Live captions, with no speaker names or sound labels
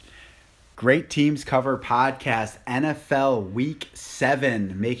Great Teams Cover Podcast, NFL Week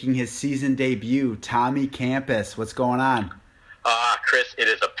 7, making his season debut, Tommy Campus. What's going on? Chris, it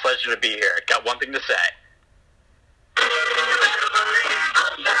is a pleasure to be here. Got one thing to say. So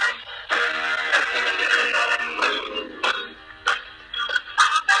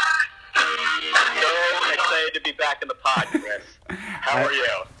excited to be back in the pod, Chris. How are you?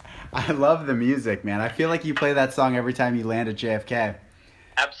 I love the music, man. I feel like you play that song every time you land at JFK.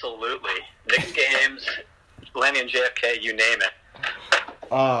 Absolutely. Knicks games, landing in JFK, you name it.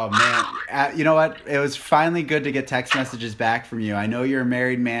 Oh, man. You know what? It was finally good to get text messages back from you. I know you're a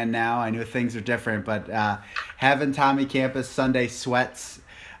married man now. I know things are different, but having Tommy Campus Sunday sweats,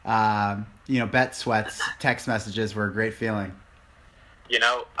 bet sweats, text messages were a great feeling. You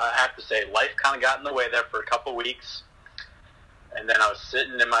know, I have to say, life kind of got in the way there for a couple weeks. And then I was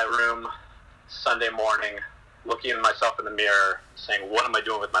sitting in my room Sunday morning, looking at myself in the mirror, saying, what am I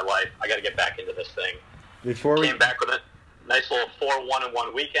doing with my life? I got to get back into this thing. Came back with a nice little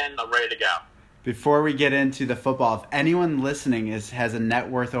 4-1-1 weekend. I'm ready to go. Before we get into the football, if anyone listening has a net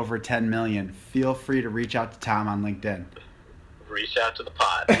worth over $10 million, feel free to reach out to Tom on LinkedIn. Reach out to the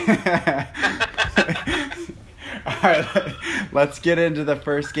pod. All right, let's get into the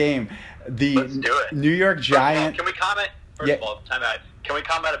first game. Let's do it. New York Giants. Can we comment? First of all, time out. Can we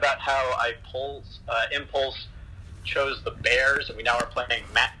comment about how I Impulse chose the Bears and we now are playing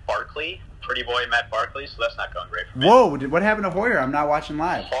Matt Barkley, pretty boy Matt Barkley, so that's not going great for me. Whoa, what happened to Hoyer? I'm not watching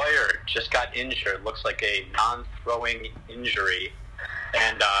live. Hoyer just got injured. Looks like a non-throwing injury.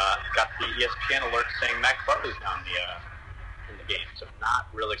 And got the ESPN alert saying Matt Barkley's now in the game. So not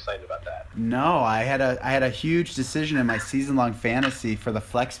really excited about that. No, I had a huge decision in my season-long fantasy for the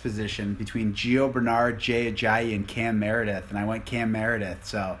flex position between Gio Bernard, Jay Ajayi, and Cam Meredith, and I went Cam Meredith.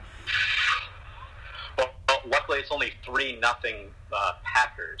 So, well luckily it's only 3-0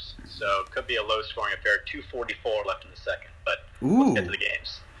 Packers, so it could be a low-scoring affair. 2:44 left in the second, but let's get to the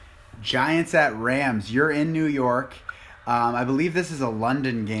games. Giants at Rams. You're in New York. I believe this is a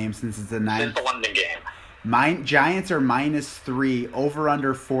London game since it's a 9. It's a London game. Giants are -3, over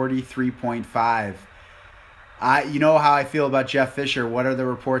under 43.5. You know how I feel about Jeff Fisher. What are the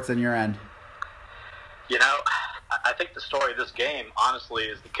reports on your end? You know, I think the story of this game, honestly,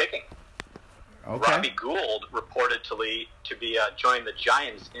 is the kicking. Okay. Robbie Gould reported to be joining the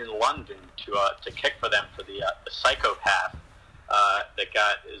Giants in London to kick for them for the psychopath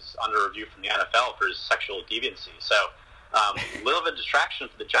that is under review from the NFL for his sexual deviancy. So, a little bit of distraction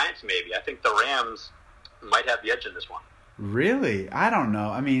for the Giants, maybe. I think the Rams might have the edge in this one. Really? I don't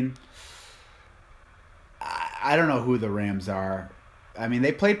know. I mean, I don't know who the Rams are. I mean,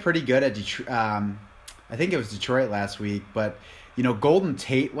 they played pretty good at Detroit. I think it was Detroit last week, but Golden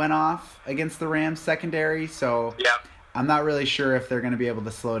Tate went off against the Rams secondary, so yeah. I'm not really sure if they're going to be able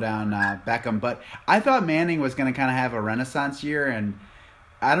to slow down Beckham. But I thought Manning was going to kind of have a renaissance year, and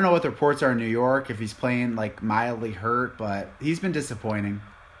I don't know what the reports are in New York if he's playing like mildly hurt, but he's been disappointing.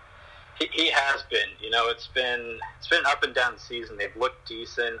 He has been. It's been up and down the season. They've looked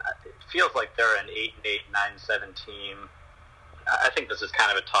decent. It feels like they're an 8-8, 9-7 team. I think this is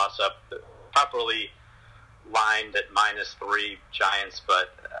kind of a toss-up. Properly lined at -3 Giants,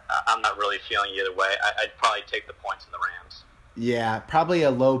 but I'm not really feeling either way. I'd probably take the points in the Rams. Yeah, probably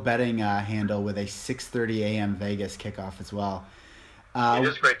a low betting handle with a 6:30 a.m. Vegas kickoff as well. It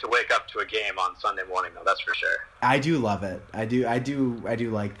is great to wake up to a game on Sunday morning, though. That's for sure. I do love it. I do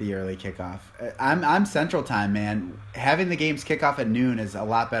like the early kickoff. I'm Central Time, man. Having the games kick off at noon is a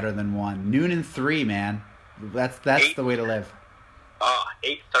lot better than 1. Noon and 3, man. That's the way to live.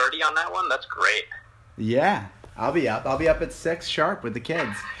 8:30 on that one. That's great. Yeah, I'll be up. I'll be up at 6 sharp with the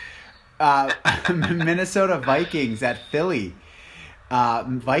kids. Minnesota Vikings at Philly.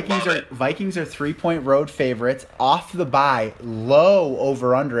 Vikings are 3-point road favorites off the bye, low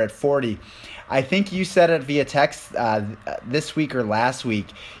over under at 40. I think you said it via text this week or last week.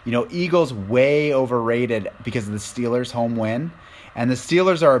 Eagles way overrated because of the Steelers' home win, and the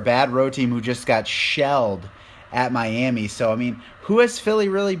Steelers are a bad road team who just got shelled at Miami. So I mean, who has Philly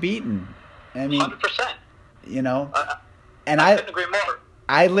really beaten? I mean, 100%. And I couldn't agree more.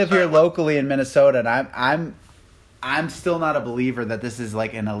 I live here locally in Minnesota, and I'm still not a believer that this is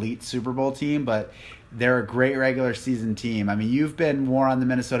like an elite Super Bowl team, but they're a great regular season team. I mean, you've been more on the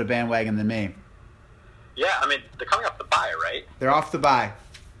Minnesota bandwagon than me. Yeah, I mean, they're coming off the bye, right? They're off the bye.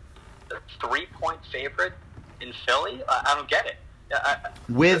 They're 3-point favorite in Philly? I don't get it.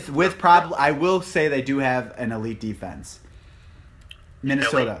 I will say they do have an elite defense.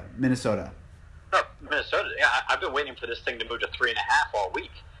 Minnesota. No, Minnesota. Yeah, I've been waiting for this thing to move to 3.5 all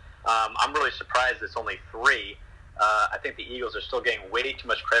week. I'm really surprised it's only 3. I think the Eagles are still getting way too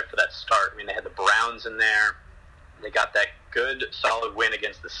much credit for that start. I mean, they had the Browns in there. They got that good, solid win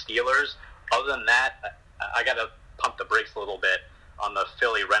against the Steelers. Other than that, I got to pump the brakes a little bit on the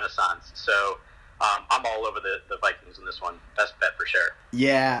Philly Renaissance. So I'm all over the Vikings in this one. Best bet for sure.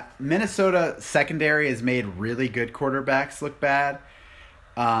 Yeah, Minnesota secondary has made really good quarterbacks look bad.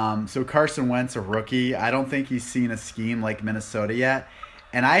 So Carson Wentz, a rookie, I don't think he's seen a scheme like Minnesota yet.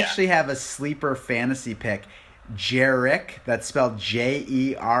 And I actually have a sleeper fantasy pick. Jerick, that's spelled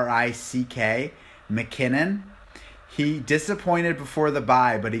Jerick, McKinnon. He disappointed before the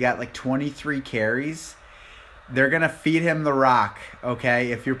bye, but he got like 23 carries. They're going to feed him the rock,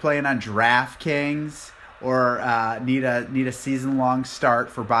 okay? If you're playing on DraftKings or need a season-long start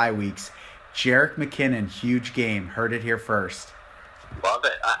for bye weeks, Jerick McKinnon, huge game. Heard it here first. Love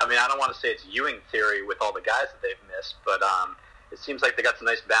it. I mean, I don't want to say it's Ewing theory with all the guys that they've missed, but it seems like they got some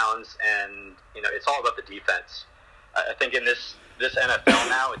nice balance, and it's all about the defense. I think in this NFL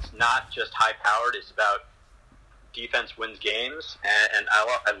now, it's not just high-powered; it's about defense wins games, and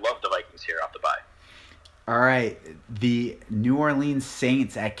I love the Vikings here off the bye. All right, the New Orleans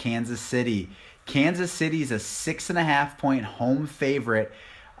Saints at Kansas City. Kansas City's a 6.5-point home favorite.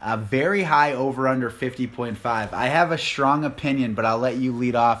 A very high over-under 50.5. I have a strong opinion, but I'll let you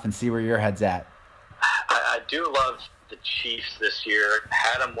lead off and see where your head's at. I do love the Chiefs this year.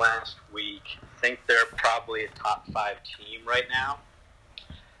 Had them last week. Think they're probably a top 5 team right now.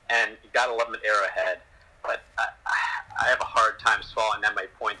 And you got to love them at Arrowhead. But I have a hard time swallowing that many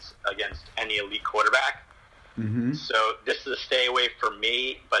points against any elite quarterback. Mm-hmm. So this is a stay away for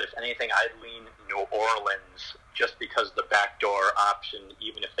me. But if anything, I'd lean New Orleans just because of the backdoor option,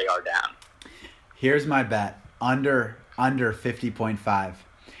 even if they are down. Here's my bet. Under 50.5.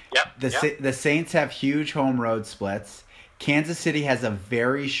 Yep. The Saints have huge home road splits. Kansas City has a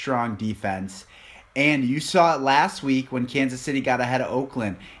very strong defense. And you saw it last week when Kansas City got ahead of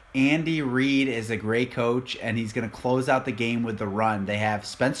Oakland. Andy Reid is a great coach, and he's going to close out the game with the run. They have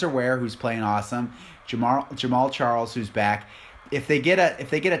Spencer Ware, who's playing awesome, Jamal Charles, who's back. If they get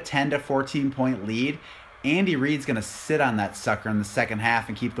a 10 to 14 point lead, Andy Reid's going to sit on that sucker in the second half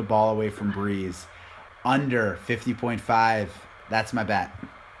and keep the ball away from Breeze. Under 50.5, that's my bet.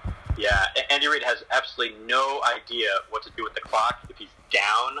 Yeah, Andy Reid has absolutely no idea what to do with the clock if he's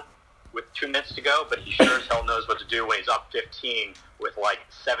down with 2 minutes to go, but he sure as hell knows what to do when he's up 15 with like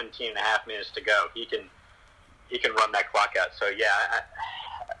 17 and a half minutes to go. He can run that clock out. So yeah,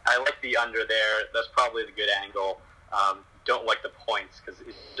 I like the under there. That's probably the good angle. Don't like the points because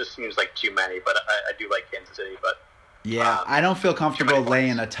it just seems like too many, but I do like Kansas City. But yeah, I don't feel comfortable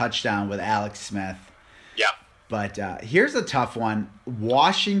laying a touchdown with Alex Smith. Yeah. But here's a tough one.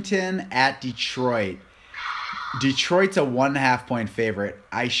 Washington at Detroit. Detroit's a 1.5 point favorite.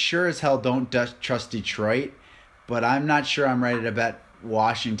 I sure as hell don't trust Detroit, but I'm not sure I'm ready to bet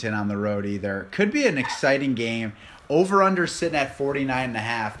Washington on the road either. Could be an exciting game. Over-under sitting at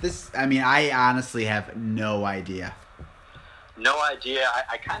 49.5. I honestly have no idea. No idea.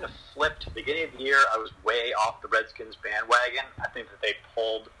 I kind of flipped. Beginning of the year, I was way off the Redskins bandwagon. I think that they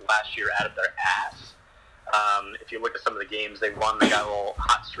pulled last year out of their ass. If you look at some of the games they won, they got a little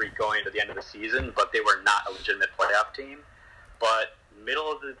hot streak going to the end of the season, but they were not a legitimate playoff team. But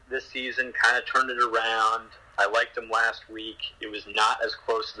middle of this season kind of turned it around. I liked them last week. It was not as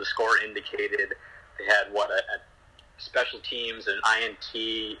close as the score indicated. They had, a special teams and INT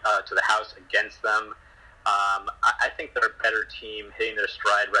to the house against them. I think they're a better team hitting their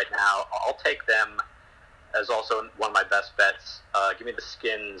stride right now. I'll take them as also one of my best bets. Give me the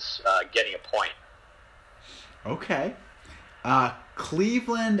Skins getting a point. Okay.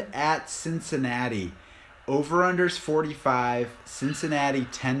 Cleveland at Cincinnati. Over-unders 45. Cincinnati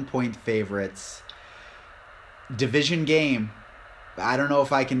 10-point favorites. Division game. I don't know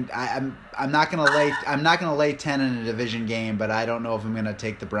if I can. I'm not gonna lay. I'm not gonna lay 10 in a division game, but I don't know if I'm gonna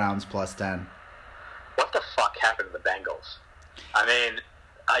take the Browns plus 10. What the fuck happened to the Bengals? I mean,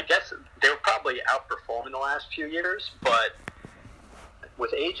 I guess they were probably outperforming the last few years, but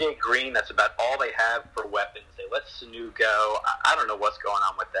with A.J. Green, that's about all they have for weapons. They let Sanu go. I don't know what's going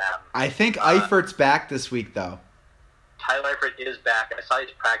on with them. I think Eifert's back this week, though. Tyler Eifert is back. I saw he's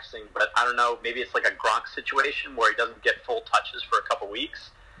practicing, but I don't know. Maybe it's like a Gronk situation where he doesn't get full touches for a couple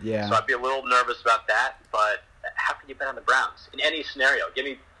weeks. Yeah. So I'd be a little nervous about that, but how can you bet on the Browns? In any scenario, give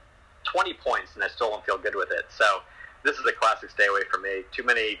me 20 points, and I still don't feel good with it. So this is a classic stay away for me. Too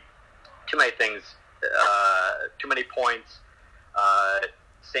many things, too many points.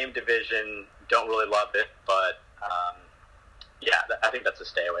 Same division, don't really love it, but yeah, I think that's a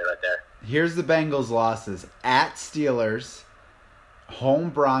stay away right there. Here's the Bengals losses. At Steelers,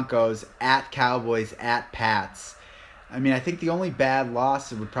 home Broncos, at Cowboys, at Pats. I mean, I think the only bad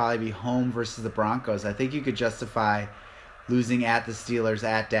loss would probably be home versus the Broncos. I think you could justify losing at the Steelers,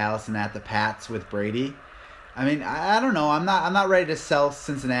 at Dallas, and at the Pats with Brady. I mean, I don't know. I'm not ready to sell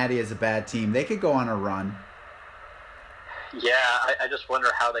Cincinnati as a bad team. They could go on a run. Yeah, I just wonder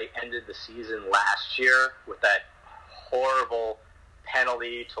how they ended the season last year with that horrible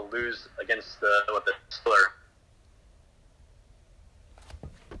penalty to lose against the Steelers.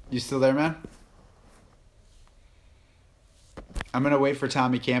 You still there, man? I'm going to wait for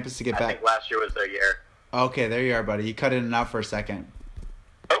Tommy Campus to get back. I think last year was their year. Okay, there you are, buddy. You cut in and out for a second.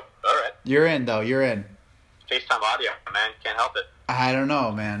 Oh, all right. You're in, though. You're in. FaceTime audio, man. Can't help it. I don't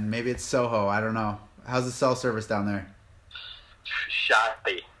know, man. Maybe it's Soho. I don't know. How's the cell service down there?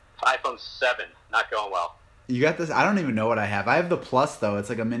 Shoddy. iPhone 7. Not going well. You got this? I don't even know what I have. I have the Plus, though. It's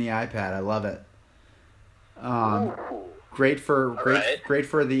like a mini iPad. I love it. Ooh. Great for right. great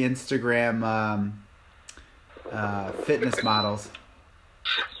for the Instagram fitness models.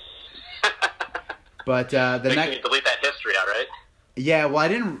 But the next, you delete that history out, right? yeah. Well, I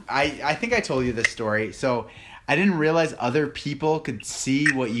didn't. I think I told you this story. So I didn't realize other people could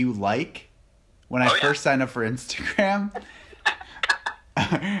see what you like when I first signed up for Instagram.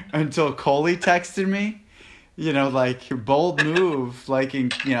 Until Coley texted me, like bold move,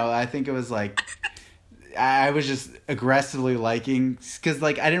 liking. I think it was like. I was just aggressively liking because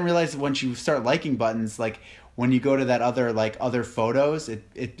I didn't realize once you start liking buttons, when you go to that other photos,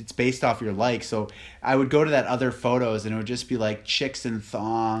 it's based off your likes. So I would go to that other photos and it would just be chicks in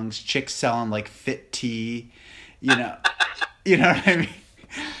thongs, chicks selling fit tea, you know what I mean?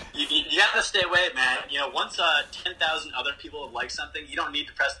 You gotta stay away, man. Once 10,000 other people have liked something, you don't need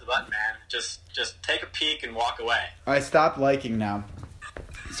to press the button, man. Just take a peek and walk away. I stopped liking now,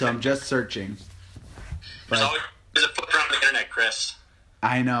 so I'm just searching. There's always a footprint on the internet, Chris.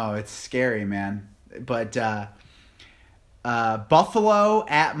 I know, it's scary, man. But Buffalo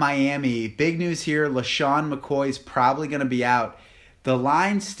at Miami. Big news here. LaShawn McCoy's probably going to be out. The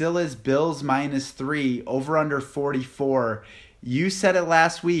line still is Bills -3, over under 44. You said it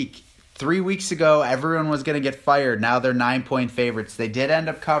last week. 3 weeks ago, everyone was going to get fired. Now they're 9-point favorites. They did end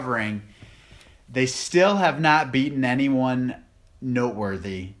up covering. They still have not beaten anyone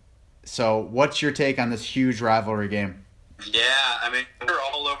noteworthy. So what's your take on this huge rivalry game? Yeah, I mean, we were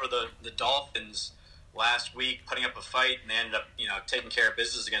all over the Dolphins last week, putting up a fight, and they ended up, taking care of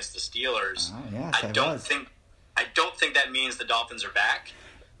business against the Steelers. Oh, yes, I don't think that means the Dolphins are back.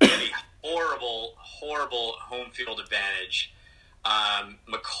 They have a horrible home field advantage.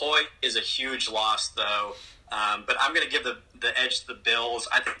 McCoy is a huge loss, though. But I'm going to give the edge to the Bills.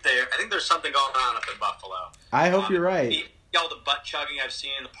 I think there's something going on up in Buffalo. I hope you're right. All the butt chugging I've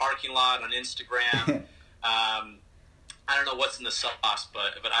seen in the parking lot on Instagram. I don't know what's in the sauce,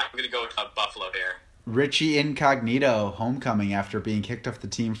 but I'm going to go with Buffalo here. Richie Incognito homecoming after being kicked off the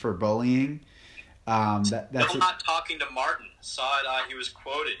team for bullying. Still not talking to Martin. Saw it. He was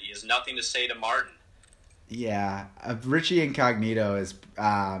quoted. He has nothing to say to Martin. Yeah, Richie Incognito is.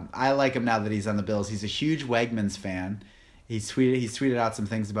 I like him now that he's on the Bills. He's a huge Wegmans fan. He's tweeted out some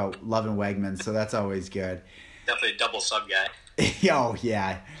things about loving Wegmans, so that's always good. Definitely a double sub guy. Oh,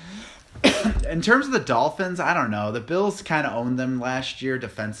 yeah. In terms of the Dolphins, I don't know. The Bills kind of owned them last year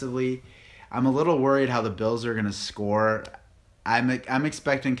defensively. I'm a little worried how the Bills are going to score. I'm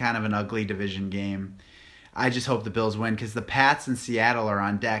expecting kind of an ugly division game. I just hope the Bills win because the Pats and Seattle are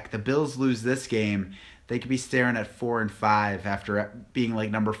on deck. The Bills lose this game, they could be staring at 4-5 after being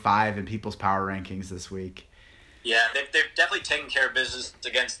number 5 in people's power rankings this week. Yeah, they've definitely taken care of business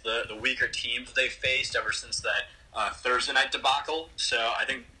against the weaker teams they've faced ever since that Thursday night debacle. So I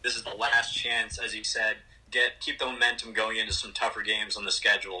think this is the last chance, as you said, keep the momentum going into some tougher games on the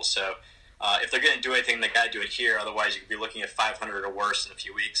schedule. So if they're going to do anything, they got to do it here. Otherwise, you could be looking at 500 or worse in a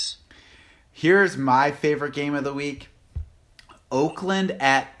few weeks. Here's my favorite game of the week. Oakland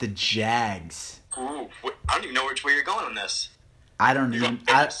at the Jags. Ooh, I don't even know which way you're going on this. I don't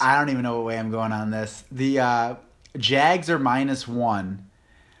even know what way I'm going on this. The Jags are -1.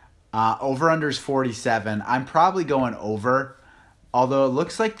 Over-under is 47. I'm probably going over, although it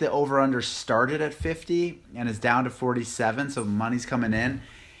looks like the over-under started at 50 and is down to 47, so money's coming in.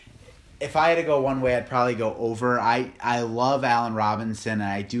 If I had to go one way, I'd probably go over. I love Allen Robinson, and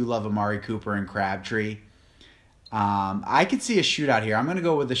I do love Amari Cooper and Crabtree. I could see a shootout here. I'm going to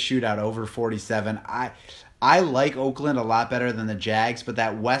go with the shootout over 47. I like Oakland a lot better than the Jags, but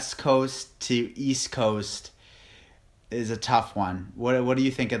that West Coast to East Coast is a tough one. What do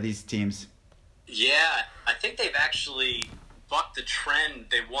you think of these teams? Yeah, I think they've actually bucked the trend.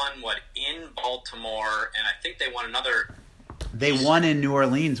 They won, in Baltimore, and I think they won another... They won in New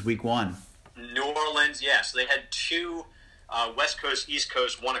Orleans week 1. New Orleans, yeah. So they had two West Coast, East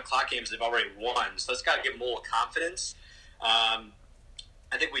Coast 1 o'clock games they've already won. So that's got to give them a little confidence.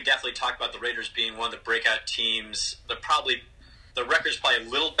 I think we definitely talked about the Raiders being one of the breakout teams. The record's probably a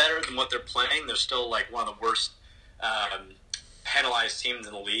little better than what they're playing. They're still like one of the worst penalized teams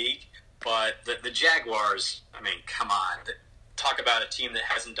in the league. But the Jaguars, I mean, come on. Talk about a team that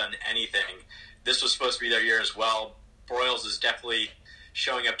hasn't done anything. This was supposed to be their year as well. Broyles is definitely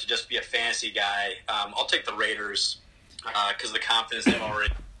showing up to just be a fantasy guy. I'll take the Raiders because of the confidence they've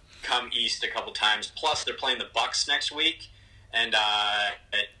already come east a couple times. Plus, they're playing the Bucs next week, and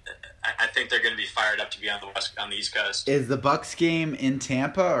I think they're going to be fired up to be on the East Coast. Is the Bucs game in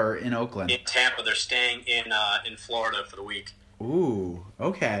Tampa or in Oakland? In Tampa, they're staying in Florida for the week. Ooh,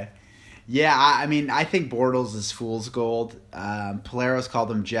 okay. Yeah, I mean, I think Bortles is fool's gold. Polaris called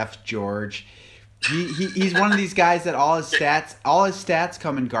him Jeff George. He's one of these guys that all his stats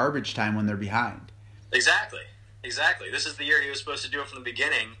come in garbage time when they're behind. Exactly. This is the year he was supposed to do it from the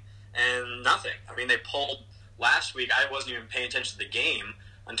beginning, and nothing. I mean, they pulled last week. I wasn't even paying attention to the game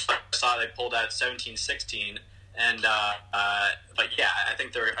until I saw they pulled out 17-16, and but yeah, I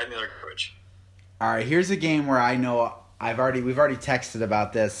think they're garbage. All right, here's a game where I know we've already texted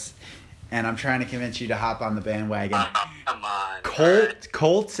about this, and I'm trying to convince you to hop on the bandwagon. Come on.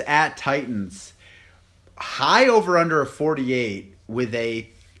 Colts at Titans. High over under of 48 with a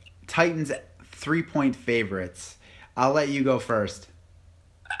Titans 3-point favorites. I'll let you go first.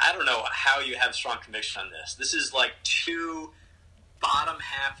 I don't know how you have strong conviction on this. This is like two bottom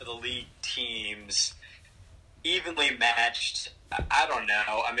half of the league teams evenly matched. I don't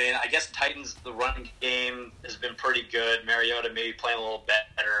know. I mean, I guess Titans, the running game has been pretty good. Mariota maybe playing a little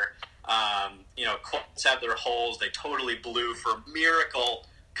better. Colts have their holes. They totally blew for miracle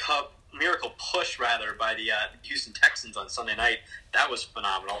push by the Houston Texans on Sunday night. That was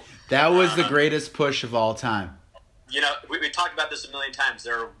phenomenal. That was the greatest push of all time. We talked about this a million times.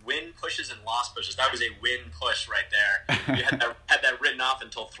 There are win pushes and loss pushes. That was a win push right there. You had that written off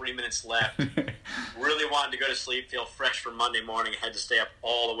until 3 minutes left. Really wanted to go to sleep, feel fresh for Monday morning. Had to stay up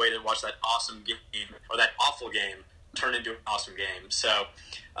all the way to watch that awesome game, or that awful game turn into an awesome game. So,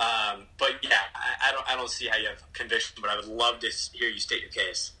 but yeah, I don't see how you have conviction, but I would love to hear you state your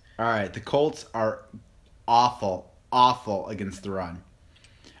case. All right, the Colts are awful against the run.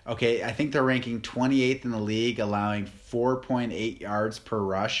 Okay, I think they're ranking 28th in the league, allowing 4.8 yards per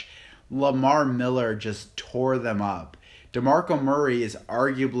rush. Lamar Miller just tore them up. DeMarco Murray is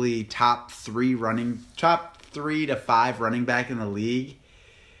arguably top 3 to 5 running back in the league.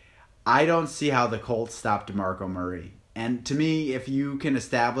 I don't see how the Colts stop DeMarco Murray. And to me, if you can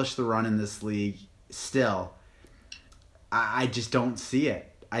establish the run in this league still, I just don't see it.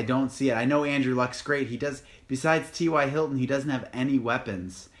 I don't see it. I know Andrew Luck's great. He does, besides T.Y. Hilton, he doesn't have any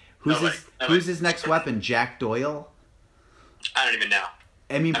weapons. Who's his next weapon? Jack Doyle? I don't even know.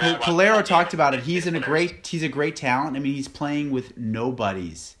 I mean, Polero talked about it. He's a great talent. I mean, he's playing with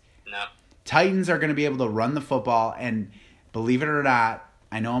nobodies. No. Titans are going to be able to run the football, and believe it or not,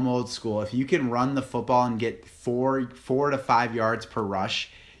 I know I'm old school. If you can run the football and get 4 to 5 yards per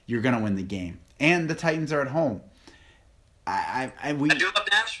rush, you're going to win the game. And the Titans are at home. I do love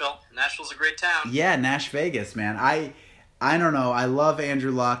Nashville. Nashville's a great town. Yeah, Nash Vegas, man. I don't know. I love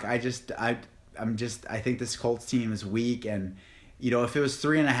Andrew Luck. I think this Colts team is weak, and if it was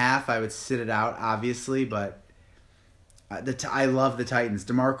 3.5, I would sit it out, obviously. But I love the Titans.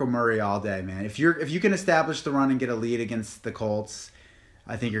 DeMarco Murray all day, man. If you can establish the run and get a lead against the Colts,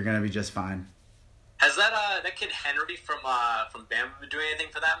 I think you're going to be just fine. Has that kid Henry from Bama been doing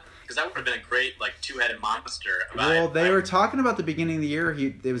anything for them? Because that would have been a great two-headed monster. They were talking about the beginning of the year.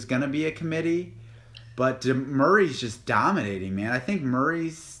 It was going to be a committee, but Murray's just dominating, man. I think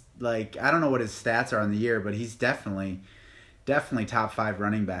Murray's I don't know what his stats are on the year, but he's definitely top 5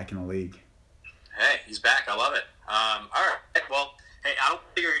 running back in the league. Hey, he's back. I love it. All right. Well, hey, I don't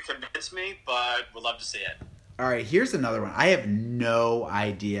think you're going to convince me, but would love to see it. All right, here's another one. I have no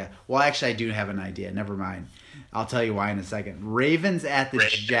idea. Well, actually, I do have an idea. Never mind. I'll tell you why in a second. Ravens at the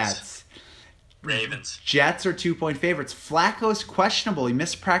Jets. Ravens. Jets are 2-point favorites. Flacco's questionable. He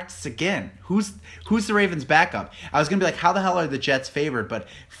missed practice again. Who's the Ravens' backup? I was gonna be like, how the hell are the Jets favored? But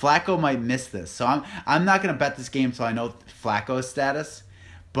Flacco might miss this, so I'm not gonna bet this game until I know Flacco's status.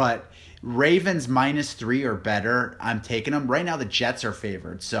 But Ravens -3 or better, I'm taking them. Right now, the Jets are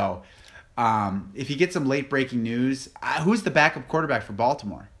favored. So if you get some late breaking news, who's the backup quarterback for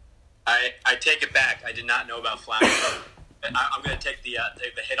Baltimore? I take it back. I did not know about Flacco. I'm going to take the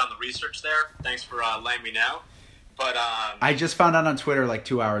hit on the research there. Thanks for letting me know. But I just found out on Twitter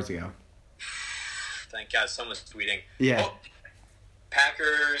 2 hours ago. Thank God someone's tweeting. Yeah. Oh,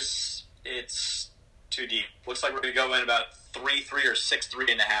 Packers it's too deep. Looks like we're going to go in about 3-3 or 6-3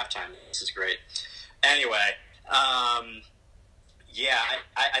 into halftime. This is great. Anyway, yeah,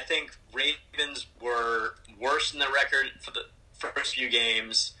 I think Ravens were worse in the record for the first few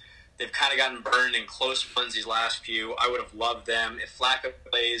games. They've kind of gotten burned in close ones these last few. I would have loved them. If Flacco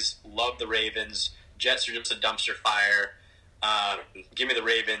plays, love the Ravens. Jets are just a dumpster fire. Give me the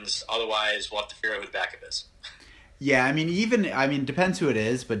Ravens. Otherwise, we'll have to figure out who the backup is. Yeah, I mean, depends who it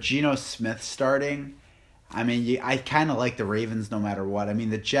is, but Geno Smith starting, I mean, I kind of like the Ravens no matter what. I mean,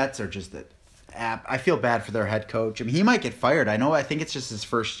 the Jets are just I feel bad for their head coach. I mean, he might get fired. I think it's just his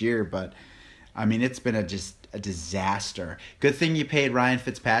first year, but I mean, it's been just a disaster. Good thing you paid Ryan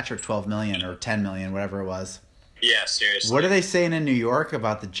Fitzpatrick $12 million or $10 million, whatever it was. Yeah, seriously. What are they saying in New York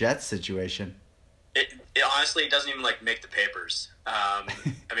about the Jets situation? It honestly doesn't even make the papers. I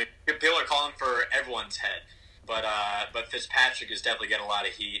mean, people are calling for everyone's head, but Fitzpatrick is definitely getting a lot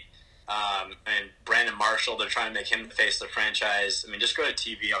of heat. And Brandon Marshall, they're trying to make him the face of the franchise. I mean, just go to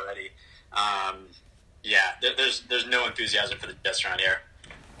TV already. Yeah, there's no enthusiasm for the Jets around here.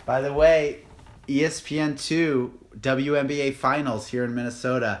 By the way, ESPN2 WNBA Finals here in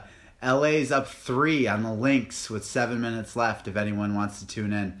Minnesota. LA's up 3 on the Lynx with 7 minutes left. If anyone wants to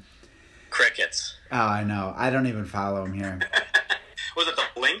tune in. Crickets. Oh, I know. I don't even follow them here. Was it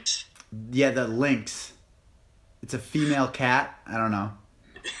the Lynx? Yeah, the Lynx. It's a female cat. I don't know.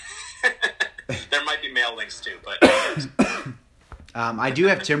 There might be male Lynx too, but. I do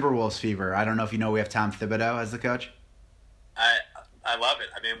have Timberwolves fever. I don't know if you know we have Tom Thibodeau as the coach. I love it.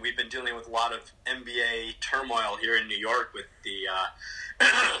 I mean, we've been dealing with a lot of NBA turmoil here in New York with the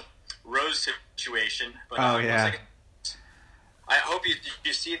Rose situation. But, yeah. I hope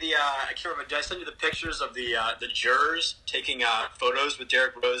you see the. I can't remember. Did I send you the pictures of the jurors taking photos with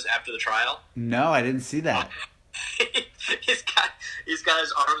Derrick Rose after the trial? No, I didn't see that. he's got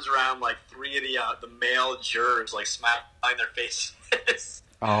his arms around like 3 of the male jurors, like smiling their faces.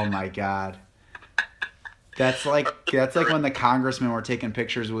 Oh my God. That's like when the congressmen were taking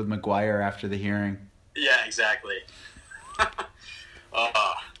pictures with McGuire after the hearing. Yeah, exactly.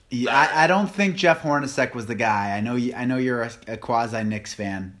 Yeah, I don't think Jeff Hornacek was the guy. I know you're a quasi Knicks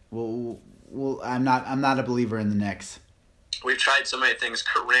fan. Well, I'm not a believer in the Knicks. We've tried so many things.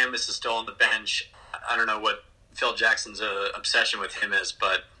 Kurt Rambis is still on the bench. I don't know what Phil Jackson's obsession with him is,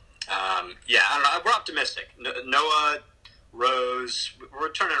 but yeah, I don't know. We're optimistic. Noah, Rose,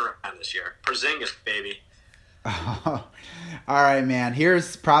 we're turning around this year. Porzingis, baby. Oh, all right, man.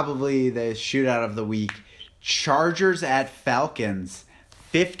 Here's probably the shootout of the week. Chargers at Falcons.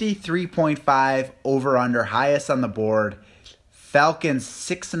 53.5 over under, highest on the board. Falcons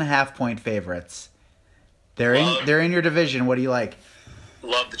 6.5 point favorites. They're in your division. What do you like?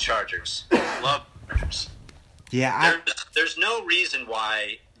 Love the Chargers. Love the Chargers. Yeah, there's no reason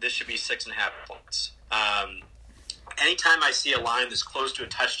why this should be 6.5 points. Anytime I see a line that's close to a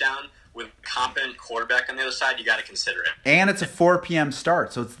touchdown with a competent quarterback on the other side, you got to consider it. And it's a 4 p.m.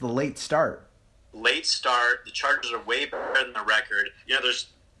 start, so it's the late start. Late start. The Chargers are way better than the record. You know, there's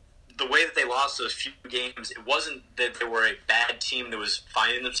the way that they lost those few games. It wasn't that they were a bad team that was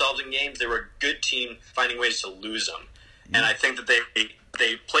finding themselves in games. They were a good team finding ways to lose them. And I think that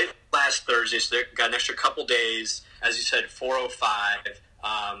they played last Thursday, so they got an extra couple days. As you said, 4:05.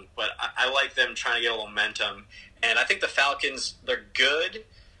 But I like them trying to get a little momentum. And I think the Falcons, they're good,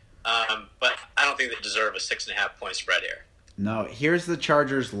 but I don't think they deserve a 6.5 point spread here. No, here's the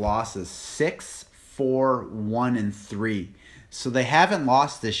Chargers' losses: 6, 4, 1, and 3. So they haven't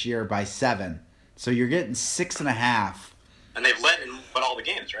lost this year by 7. So you're getting 6.5. And they've led in all the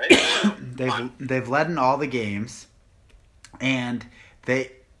games, right? They've led in all the games, and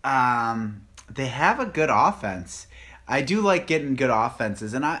they have a good offense. I do like getting good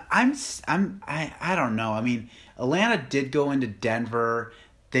offenses, and I don't know. I mean, Atlanta did go into Denver.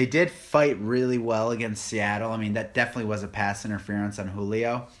 They did fight really well against Seattle. I mean, that definitely was a pass interference on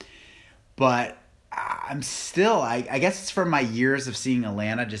Julio. But I'm still, I guess it's from my years of seeing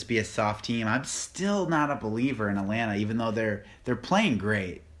Atlanta just be a soft team. I'm still not a believer in Atlanta, even though they're playing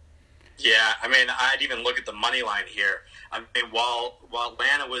great. Yeah, I mean, I'd even look at the money line here. I mean, while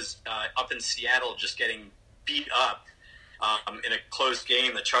Atlanta was up in Seattle just getting beat up in a close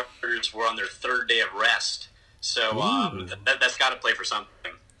game, the Chargers were on their 3rd day of rest. So that's got to play for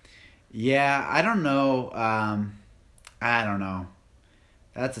something. Yeah, I don't know. I don't know.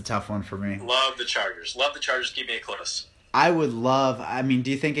 That's a tough one for me. Love the Chargers. Love the Chargers keeping it close. I mean,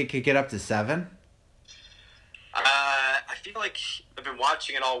 do you think it could get up to 7? I feel like I've been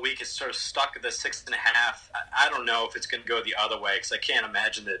watching it all week. It's sort of stuck at the 6.5. I don't know if it's going to go the other way because I can't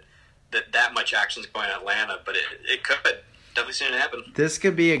imagine that much action is going in Atlanta, but it could. definitely seen it happen. This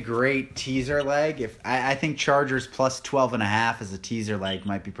could be a great teaser leg. If I think Chargers plus 12.5 as a teaser leg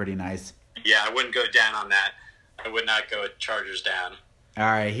might be pretty nice. Yeah, I wouldn't go down on that. I would not go Chargers down. All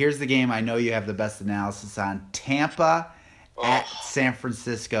right, here's the game I know you have the best analysis on. Tampa at San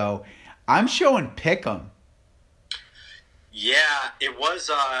Francisco. I'm showing Pick'em. Yeah, it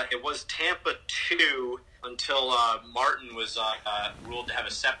was Tampa 2 until Martin was ruled to have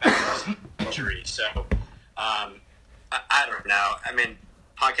a setback injury. So I don't know. I mean,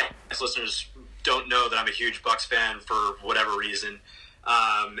 podcast listeners don't know that I'm a huge Bucs fan for whatever reason.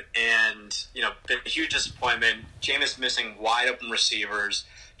 And, been a huge disappointment. Jameis missing wide open receivers.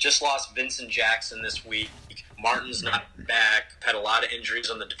 Just lost Vincent Jackson this week. Martin's not back. Had a lot of injuries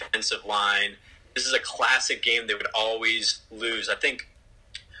on the defensive line. This is a classic game they would always lose. I think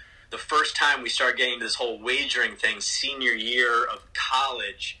the first time we started getting into this whole wagering thing, senior year of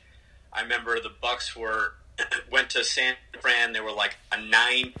college, I remember the Bucs went to San Fran. They were like a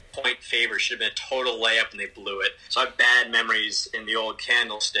 9-point favorite. Should have been a total layup, and they blew it. So I have bad memories in the old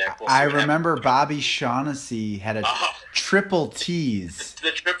candlestick. I remember Bobby Shaughnessy had a triple tease.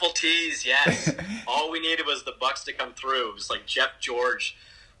 The triple tease, yes. All we needed was the Bucs to come through. It was like Jeff George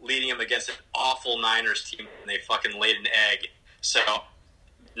leading them against an awful Niners team, and they fucking laid an egg. So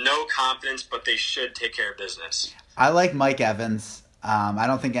no confidence, but they should take care of business. I like Mike Evans. I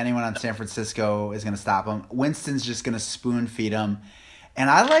don't think anyone on San Francisco is going to stop him. Winston's just going to spoon feed him,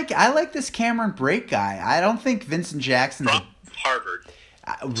 and I like this Cameron Brake guy. I don't think Vincent Jackson's from Harvard.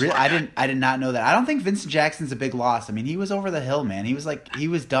 I did not know that. I don't think Vincent Jackson's a big loss. I mean, he was over the hill, man. He was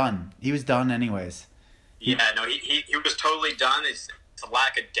done. He was done anyways. Yeah, no, he was totally done. It's a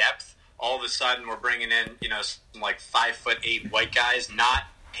lack of depth. All of a sudden, we're bringing in some like 5'8" white guys, not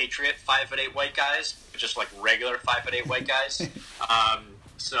Patriot 5'8" white guys, but just like regular 5'8" white guys.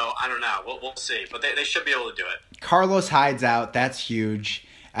 So I don't know. We'll see, but they should be able to do it. Carlos Hyde's out. That's huge.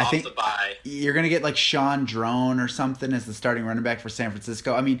 I think the bye. You're going to get like Sean Drone or something as the starting running back for San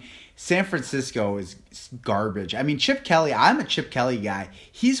Francisco. I mean, San Francisco is garbage. I mean, Chip Kelly, I'm a Chip Kelly guy.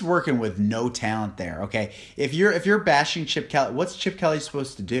 He's working with no talent there, okay? If you're bashing Chip Kelly, what's Chip Kelly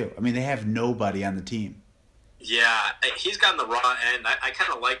supposed to do? I mean, they have nobody on the team. Yeah, he's gotten the raw end. I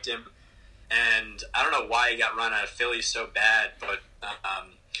kind of liked him, and I don't know why he got run out of Philly so bad, but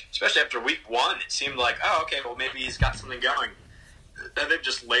especially after week 1, it seemed like, oh, okay, well, maybe he's got something going. And they've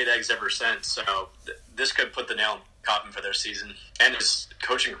just laid eggs ever since, so this could put the nail in the coffin for their season and his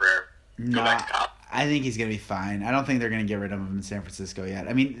coaching career. Go back to college. I think he's going to be fine. I don't think they're going to get rid of him in San Francisco yet.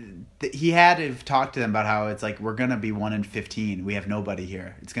 I mean, he had to talk to them about how it's like, we're going to be 1-15. We have nobody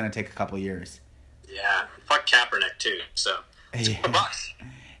here. It's going to take a couple years. Yeah, fuck Kaepernick too, so yeah. $2.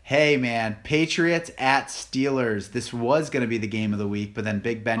 Hey, man, Patriots at Steelers. This was going to be the game of the week, but then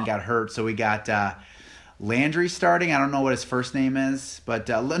Big Ben got hurt, so we got Landry starting. I don't know what his first name is, but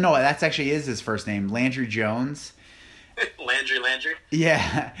no, that's actually is his first name, Landry Jones. Landry?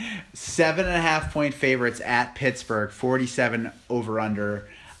 Yeah. 7.5-point favorites at Pittsburgh, 47 over-under.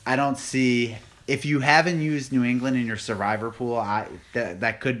 I don't see... If you haven't used New England in your survivor pool,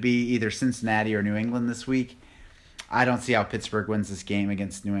 that could be either Cincinnati or New England this week. I don't see how Pittsburgh wins this game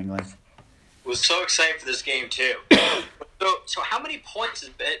against New England. Was so excited for this game too. So how many points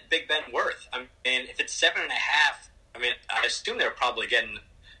is Big Ben worth? I mean, if it's 7.5, I mean, I assume they're probably getting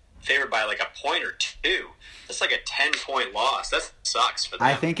favored by like a point or two. That's like a 10-point loss. That sucks for them.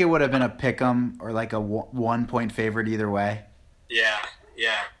 I think it would have been a pick'em or like a 1-point favorite either way. Yeah.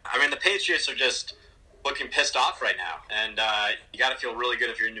 I mean, the Patriots are just looking pissed off right now, and you got to feel really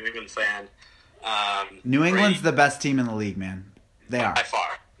good if you're a New England fan. New England's the best team in the league, man. They are. By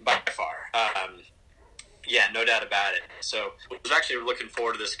far. Yeah, no doubt about it. So I was actually looking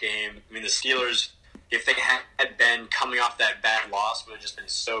forward to this game. I mean, the Steelers, if they had been coming off that bad loss, would have just been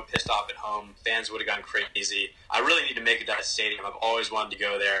so pissed off at home. Fans would have gone crazy. I really need to make it to that stadium. I've always wanted to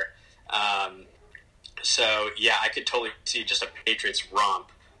go there. So, yeah, I could totally see just a Patriots romp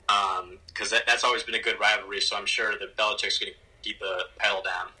because that's always been a good rivalry, so I'm sure that Belichick's going to keep the pedal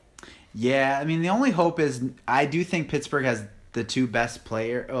down. Yeah, I mean, the only hope is I do think Pittsburgh has the two best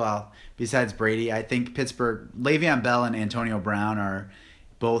players. Well, besides Brady, I think Pittsburgh, Le'Veon Bell and Antonio Brown are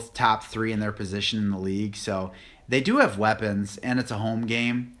both top 3 in their position in the league, so they do have weapons, and it's a home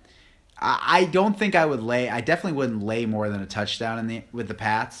game. I don't think I would lay – I definitely wouldn't lay more than a touchdown with the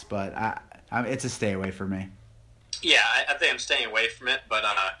Pats, but it's a stay away for me. Yeah, I think I'm staying away from it, but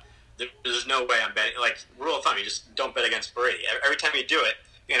there's no way I'm betting. Like, rule of thumb, you just don't bet against Brady. Every time you do it,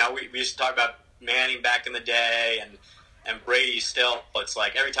 we used to talk about Manning back in the day and Brady still. It's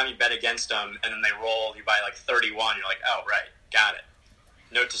like every time you bet against them and then they roll, you buy like 31, you're like, oh, right, got it.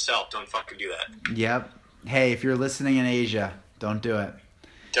 Note to self, don't fucking do that. Yep. Hey, if you're listening in Asia, don't do it.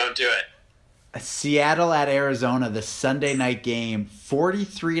 Don't do it. Seattle at Arizona, the Sunday night game,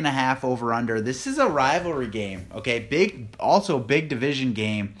 43.5 over under. This is a rivalry game, okay? Also big division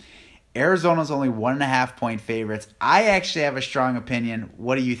game. Arizona's only 1.5 point favorites. I actually have a strong opinion.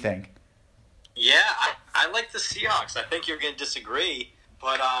 What do you think? Yeah, I like the Seahawks. I think you're going to disagree,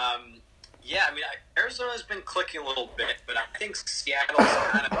 but yeah, I mean, Arizona's been clicking a little bit, but I think Seattle's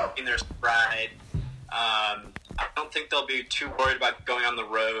kind of in their stride. I don't think they'll be too worried about going on the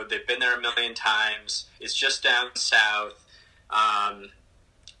road. They've been there a million times. It's just down south.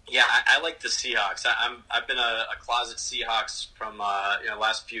 Yeah, I like the Seahawks. I've been a closet Seahawks from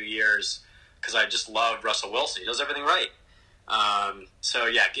last few years because I just love Russell Wilson. He does everything right. So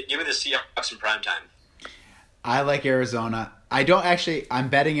yeah, give me the Seahawks in primetime. I like Arizona. I'm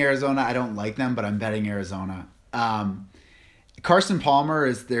betting Arizona. I don't like them, but I'm betting Arizona. Carson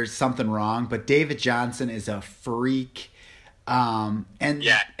Palmer there's something wrong, but David Johnson is a freak. And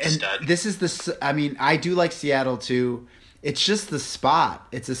this is I do like Seattle too. It's just the spot.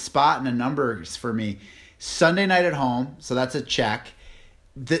 It's a spot and a numbers for me. Sunday night at home, so that's a check.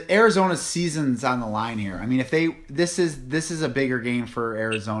 The Arizona season's on the line here. I mean, this is a bigger game for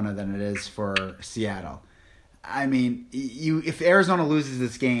Arizona than it is for Seattle. I mean, if Arizona loses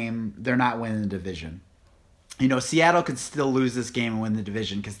this game, they're not winning the division. Seattle could still lose this game and win the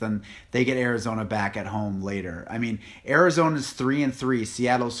division because then they get Arizona back at home later. I mean, Arizona's 3-3,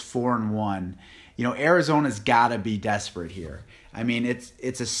 Seattle's 4-1. Arizona's got to be desperate here. I mean,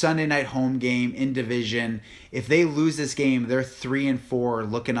 it's a Sunday night home game in division. If they lose this game, they're 3-4,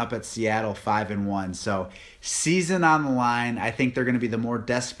 looking up at Seattle 5-1. So season on the line. I think they're going to be the more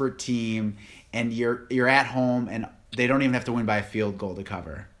desperate team, and you're at home, and they don't even have to win by a field goal to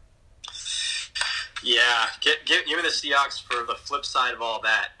cover. Yeah, give me the Seahawks for the flip side of all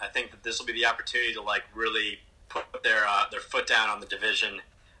that. I think that this will be the opportunity to really put their foot down on the division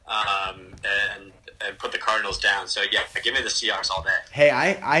and put the Cardinals down. So yeah, give me the Seahawks all day. Hey,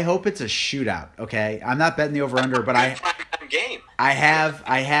 I hope it's a shootout. Okay, I'm not betting the over under, but game. I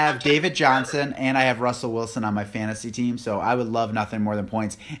have David Johnson and I have Russell Wilson on my fantasy team, so I would love nothing more than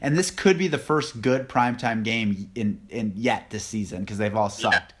points. And this could be the first good primetime game in yet this season because they've all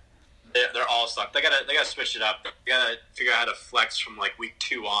sucked. Yeah. They're all sucked. They gotta switch it up. They gotta figure out how to flex from week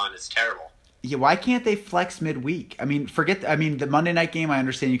 2 on. It's terrible. Yeah, why can't they flex midweek? I mean, the Monday night game. I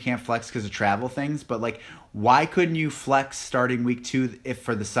understand you can't flex because of travel things, but why couldn't you flex starting week 2 if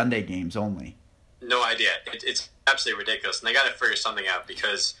for the Sunday games only? No idea. It's absolutely ridiculous, and they gotta figure something out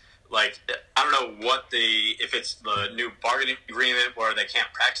because I don't know if it's the new bargaining agreement where they can't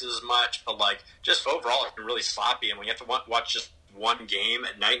practice as much, but just overall it's been really sloppy, and when you have to watch just one game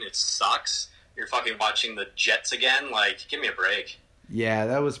at night and it sucks, you're fucking watching the Jets again. Give me a break. Yeah,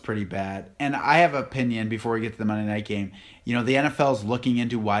 that was pretty bad. And I have an opinion before we get to the Monday night game. The NFL's looking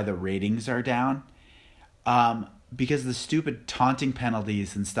into why the ratings are down. Because the stupid taunting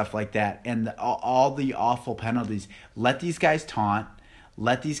penalties and stuff like that, and all the awful penalties. Let these guys taunt.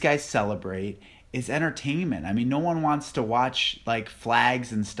 Let these guys celebrate. It's entertainment. I mean, no one wants to watch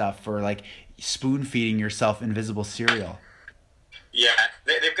flags and stuff for spoon feeding yourself invisible cereal. Yeah,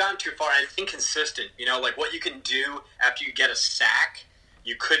 they've gone too far. It's inconsistent. What you can do after you get a sack,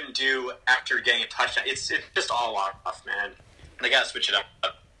 you couldn't do after getting a touchdown. It's just all off, man. They gotta switch it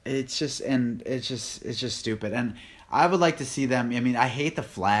up. It's just stupid. And I would like to see them. I mean, I hate the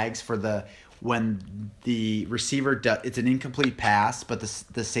flags for when the receiver it's an incomplete pass, but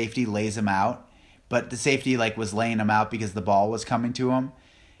the safety lays him out. But the safety was laying him out because the ball was coming to him.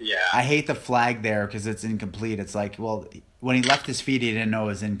 Yeah, I hate the flag there because it's incomplete. It's when he left his feet, he didn't know it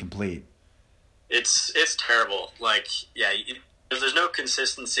was incomplete. It's terrible. There's no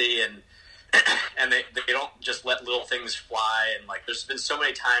consistency, and they don't just let little things fly. And there's been so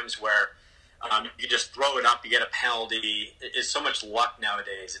many times where you just throw it up, you get a penalty. It's so much luck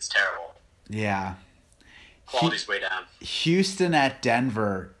nowadays. It's terrible. Yeah, quality's way down. Houston at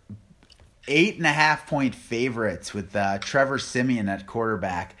Denver. 8.5 point favorites with Trevor Siemian at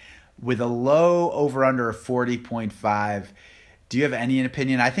quarterback with a low over-under of 40.5. Do you have any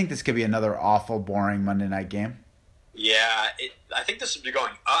opinion? I think this could be another awful, boring Monday night game. Yeah, I think this would be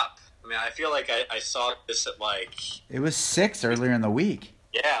going up. I mean, I feel like I saw this at It was 6 earlier in the week.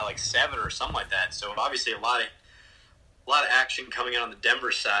 Yeah, 7 or something like that. So obviously a lot of action coming in on the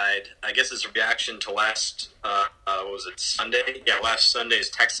Denver side. I guess it's a reaction to last, Sunday? Yeah, last Sunday's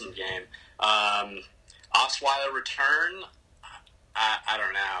Texan game. Osweiler return, I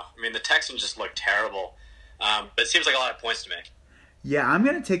don't know. I mean, the Texans just look terrible, but it seems like a lot of points to me. Yeah, I'm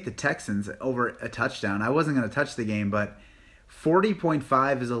going to take the Texans over a touchdown. I wasn't going to touch the game, but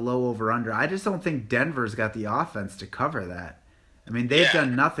 40.5 is a low over-under. I just don't think Denver's got the offense to cover that. I mean, they've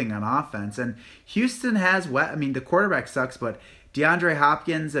done nothing on offense. And Houston has the quarterback sucks, but DeAndre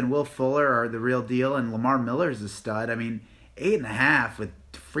Hopkins and Will Fuller are the real deal, and Lamar Miller's a stud. I mean, 8.5 with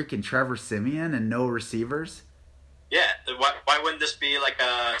freaking Trevor Siemian and no receivers. Yeah, why wouldn't this be like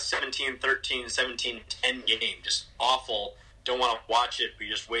a 17-13, 17-10 game? Just awful. Don't want to watch it, but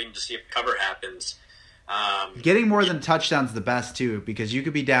you're just waiting to see if cover happens. Getting more than touchdowns the best, too, because you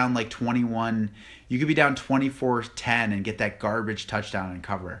could be down like 21. You could be down 24-10 and get that garbage touchdown and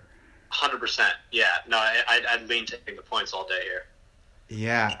cover. 100%. Yeah. No, I'd lean taking the points all day here.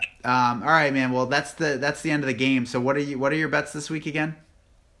 Yeah. All right, man. Well, that's the end of the game. So what are your bets this week again?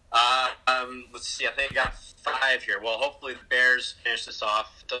 Let's see. I think I got 5 here. Well, hopefully the Bears finish this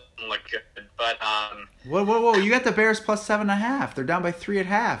off. Doesn't look good, but Whoa! You got the Bears plus 7.5. They're down by 3 at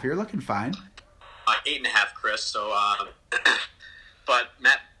half. You're looking fine. 8.5, Chris. So, but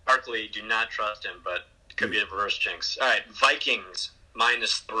Matt Barkley, do not trust him. But it could be a reverse jinx. All right, Vikings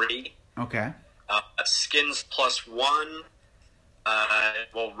 -3. Okay. Skins +1.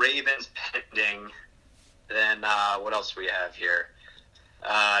 Ravens pending. Then what else do we have here?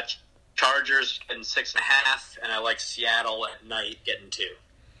 Chargers getting 6.5, and I like Seattle at night getting 2.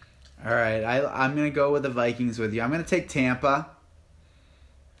 All right, I'm gonna go with the Vikings with you. I'm gonna take Tampa.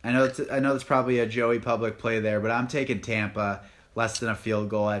 I know it's probably a Joey Public play there, but I'm taking Tampa less than a field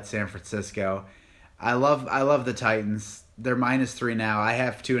goal at San Francisco. I love the Titans. They're -3 now. I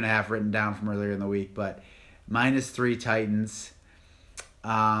have 2.5 written down from earlier in the week, but -3 Titans.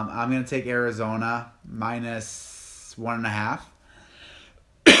 I'm gonna take Arizona -1.5.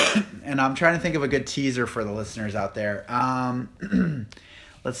 And I'm trying to think of a good teaser for the listeners out there.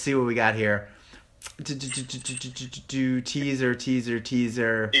 Let's see what we got here. Teaser.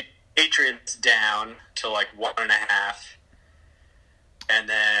 Patriots down to like 1.5. And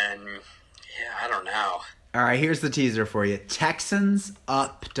then, I don't know. All right, here's the teaser for you. Texans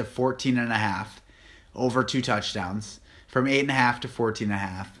up to 14.5 over 2 touchdowns. From 8.5 to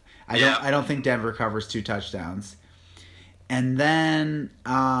 14.5. I don't think Denver covers 2 touchdowns. And then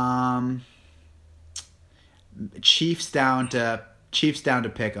Chiefs down to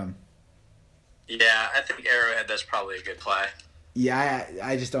pick 'em. Yeah, I think Arrowhead, that's probably a good play. Yeah,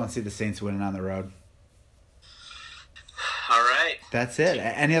 I just don't see the Saints winning on the road. All right. That's it.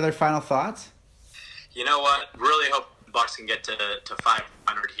 Any other final thoughts? You know what? Really hope the Bucs can get to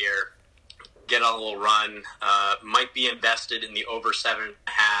 500 here. Get on a little run. Might be invested in the over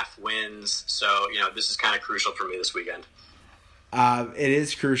 7.5 wins. So, this is kind of crucial for me this weekend. It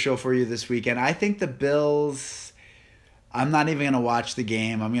is crucial for you this weekend. I think the Bills, I'm not even going to watch the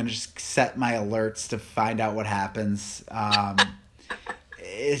game. I'm going to just set my alerts to find out what happens.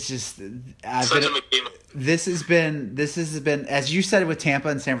 It's just this has been as you said with Tampa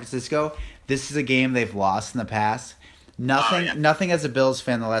and San Francisco, this is a game they've lost in the past. Nothing as a Bills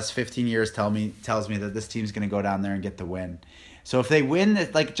fan the last 15 years tells me that this team's going to go down there and get the win. So if they win,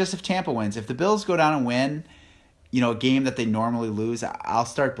 like just if Tampa wins, if the Bills go down and win, a game that they normally lose, I'll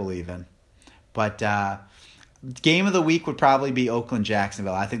start believing. But game of the week would probably be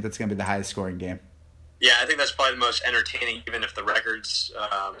Oakland-Jacksonville. I think that's going to be the highest scoring game. Yeah, I think that's probably the most entertaining, even if the records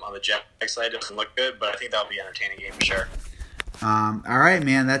on the Jags side doesn't look good. But I think that'll be an entertaining game for sure. All right,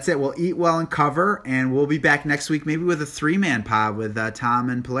 man. That's it. We'll eat well and cover, and we'll be back next week maybe with a 3-man pod with Tom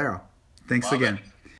and Polero. Thanks again.